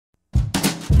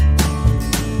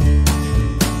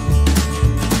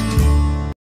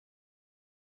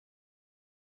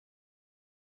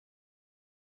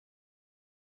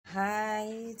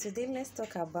Hi, today let's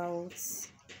talk about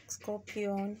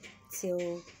scorpion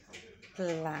tail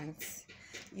plant.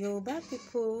 Yoruba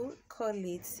people call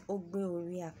it Ogbe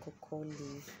Ori akuko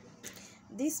leaf.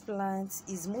 This plant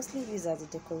is mostly used as a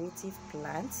decorative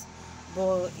plant,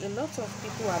 but a lot of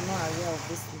people are not aware of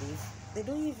this leaf. They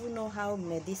don't even know how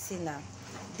medicinal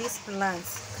this plant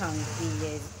can be.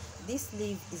 Yes, this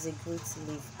leaf is a great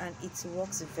leaf and it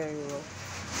works very well.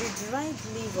 The dried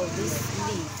leaf of this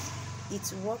leaf,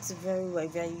 it works very well.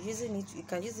 If you are using it, you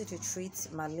can use it to treat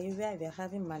malaria. If you are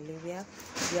having malaria,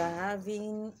 you are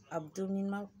having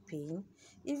abdominal pain,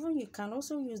 even you can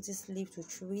also use this leaf to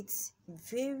treat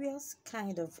various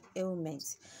kind of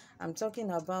ailments. I'm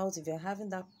talking about if you're having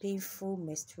that painful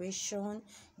menstruation,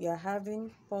 you are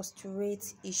having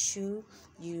prostate issue,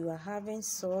 you are having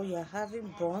sore, you are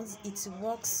having burns, it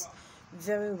works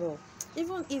very well.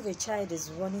 Even if a child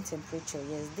is running temperature,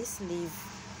 yes, this leaf,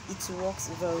 it works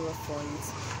very well for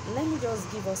it. Let me just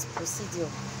give us procedure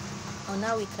on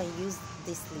how we can use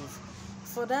this leaf.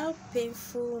 For that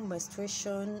painful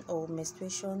menstruation or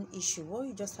menstruation issue, what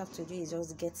you just have to do is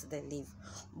just get the leaf,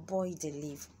 boil the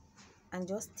leaf, and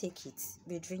just take it,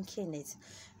 be drinking it.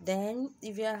 Then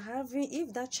if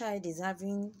a child is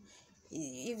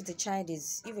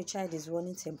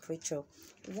running temperature,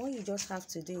 what you just have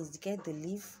to do is get the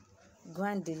leaf,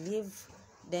 grind the leaf,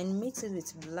 then mix it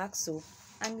with black soap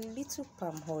and a little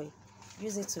palm oil.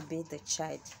 Use it to bathe the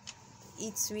child.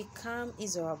 It will calm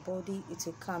our body, it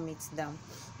will calm it down.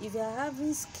 If you are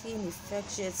having skin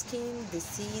infection, skin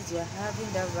disease, you are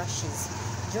having the rashes,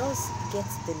 just get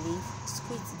the leaf,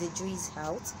 squeeze the juice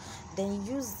out, then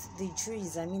use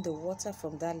the water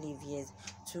from that leaf, yes,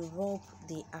 to rub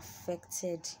the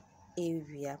affected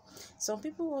area. Some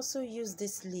people also use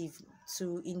this leaf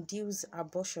to induce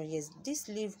abortion. Yes, this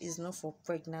leaf is not for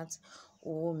pregnant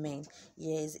women.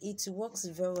 Yes, it works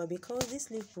very well because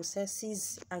this leaf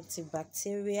possesses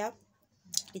antibacterial,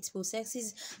 it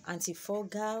possesses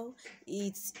antifungal,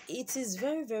 it is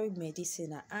very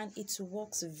medicinal and it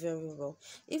works very well.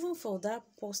 Even for that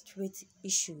prostate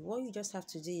issue, what you just have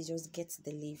to do is just get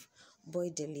the leaf, boil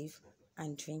the leaf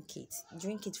and drink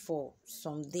it for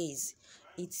some days.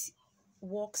 It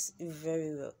works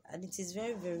very well and it is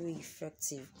very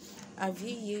effective. Have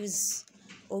you used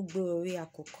Ogbe Ori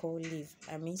akuko leaf,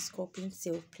 scorpion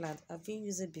tail plant? Have you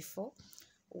used it before?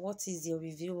 What is your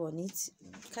review on it?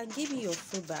 You can give me your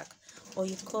feedback or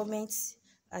your comments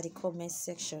at the comment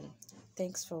section.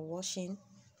 Thanks for watching.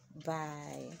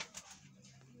 Bye.